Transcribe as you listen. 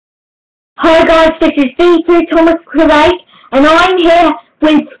Hi guys, this is V3 Thomas Craig, and I'm here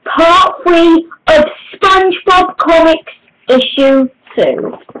with part 3 of SpongeBob Comics issue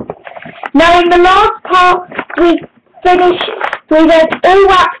 2. Now in the last part we had all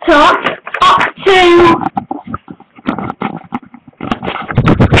wrapped up to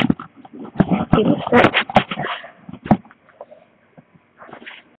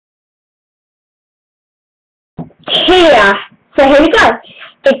here. So here we go.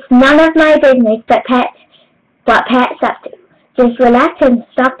 It's none of my business but pets up to. Just relax and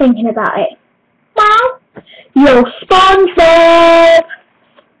stop thinking about it. Well, you're SpongeBob.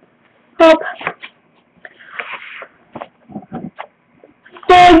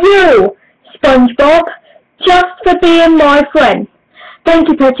 For you, SpongeBob, just for being my friend. Thank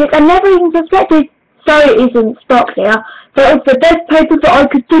you, Patrick. I never even suspected. Sorry it isn't Spock here. That was the best paper that I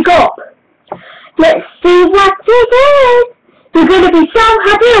could dig up. Let's see what it is. You're going to be so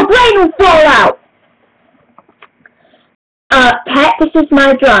happy your brain will fall out. Pet, this is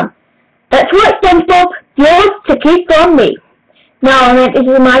my drum. That's right, SpongeBob. Yours to keep on me. No, I meant this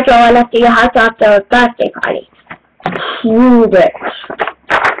is my drum I left at your house after a birthday party. Prove it.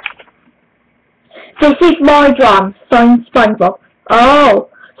 This is my drum, signed SpongeBob. Oh,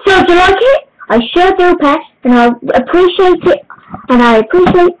 so do you like it? I sure do, Pet, and I appreciate it, and I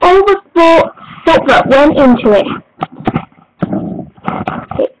appreciate all the thought that went into it.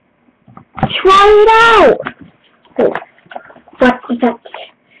 Try it out! Oh, what is that?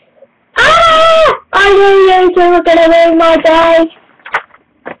 Ah! I knew you two were gonna ruin my day.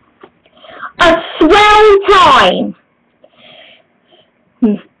 A swell time!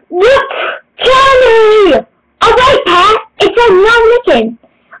 Look! Charlie! Oh wait, Pat! It's a no licking!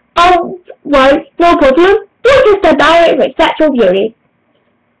 Oh, right, no problem. We'll just admire it for its natural beauty.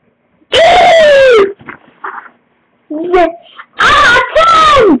 Tons!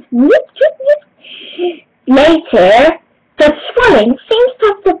 Later, the swelling seems to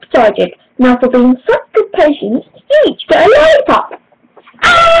have subsided. Now for being such good patients, you each get a lollipop.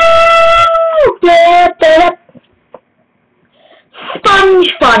 Oh!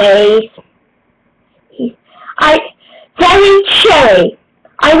 Sponge bunnies. Very cherry.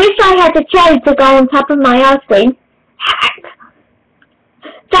 I wish I had a cherry to go on top of my ice cream. Heck.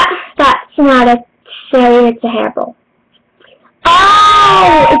 That's not a cherry, it's a hairball.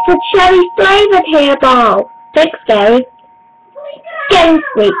 Oh, it's a cherry flavored hairball. Thanks, Gary. Getting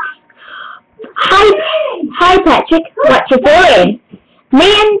sweet. Hi, Patrick. What you doing? Me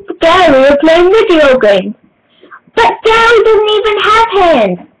and Gary are playing video games. But Gary doesn't even have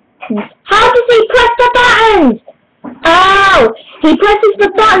hands. How does he press the buttons? Oh, he presses the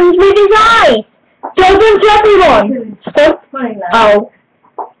buttons with his eyes. Children to everyone. Oh.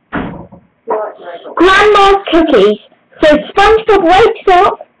 Grandma's cookies. So SpongeBob wakes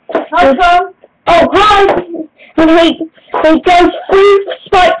up. Oh, hi. And he goes through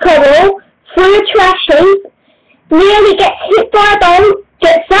spiked coral, through a trash heap, nearly gets hit by a boat,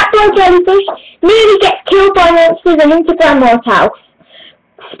 gets zapped by jellyfish, nearly gets killed by monsters and into Grandma's house.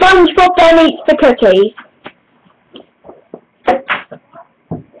 SpongeBob then eats the cookies.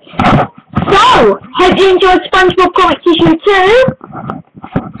 So, hope you enjoyed SpongeBob Comics issue 2.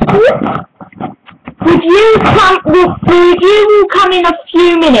 The review will come in a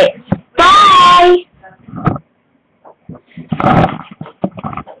few minutes. Bye!